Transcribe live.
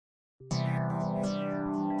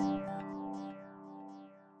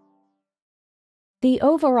The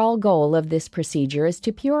overall goal of this procedure is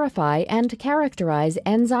to purify and characterize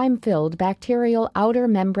enzyme-filled bacterial outer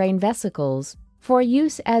membrane vesicles for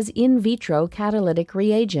use as in vitro catalytic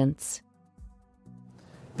reagents.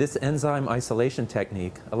 This enzyme isolation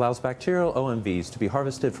technique allows bacterial OMVs to be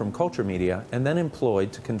harvested from culture media and then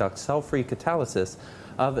employed to conduct cell-free catalysis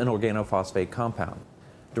of an organophosphate compound.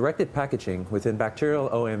 Directed packaging within bacterial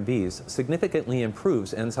OMVs significantly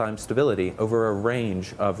improves enzyme stability over a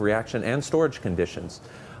range of reaction and storage conditions,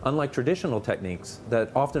 unlike traditional techniques that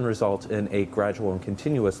often result in a gradual and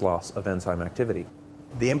continuous loss of enzyme activity.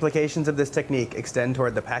 The implications of this technique extend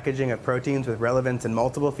toward the packaging of proteins with relevance in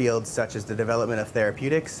multiple fields, such as the development of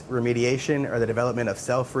therapeutics, remediation, or the development of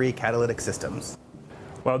cell-free catalytic systems.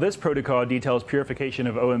 While this protocol details purification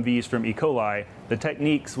of OMVs from E. coli, the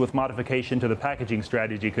techniques with modification to the packaging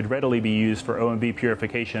strategy could readily be used for OMV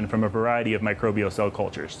purification from a variety of microbial cell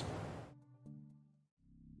cultures.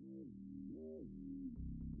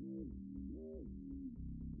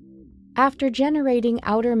 After generating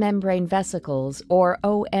outer membrane vesicles, or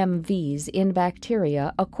OMVs, in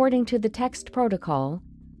bacteria according to the text protocol,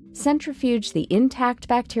 centrifuge the intact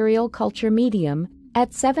bacterial culture medium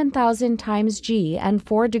at 7,000 times G and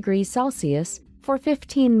 4 degrees Celsius for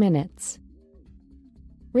 15 minutes.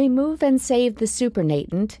 Remove and save the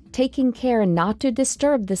supernatant, taking care not to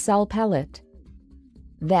disturb the cell pellet.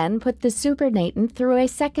 Then put the supernatant through a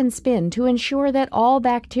second spin to ensure that all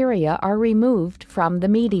bacteria are removed from the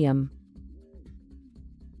medium.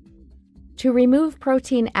 To remove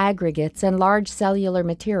protein aggregates and large cellular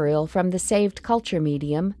material from the saved culture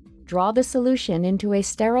medium, draw the solution into a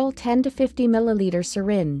sterile 10 to 50 milliliter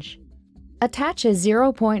syringe. Attach a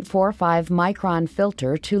 0.45 micron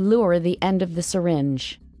filter to lure the end of the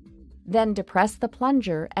syringe. Then depress the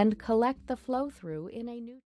plunger and collect the flow-through in a new